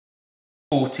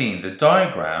14, the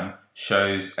diagram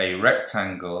shows a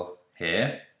rectangle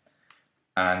here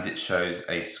and it shows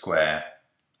a square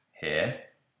here.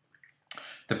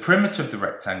 The perimeter of the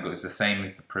rectangle is the same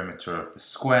as the perimeter of the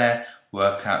square.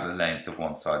 Work out the length of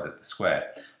one side of the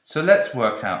square. So let's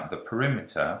work out the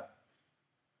perimeter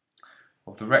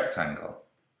of the rectangle.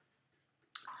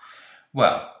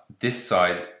 Well, this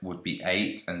side would be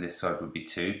 8 and this side would be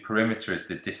 2. Perimeter is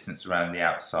the distance around the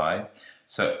outside.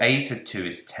 So 8 at 2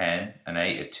 is 10 and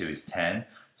 8 at 2 is 10.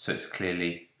 So it's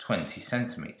clearly 20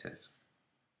 centimetres.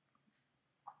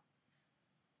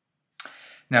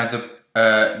 Now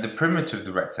the perimeter of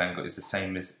the rectangle is the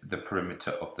same as the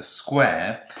perimeter of the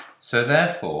square. So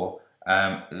therefore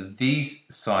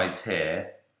these sides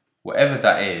here, whatever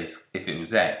that is, if it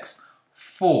was x,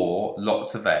 4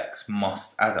 lots of x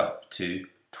must add up to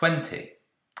 20.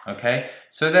 Okay,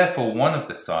 so therefore one of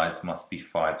the sides must be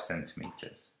 5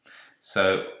 centimetres.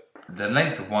 So the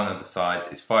length of one of the sides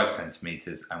is 5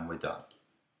 centimetres and we're done.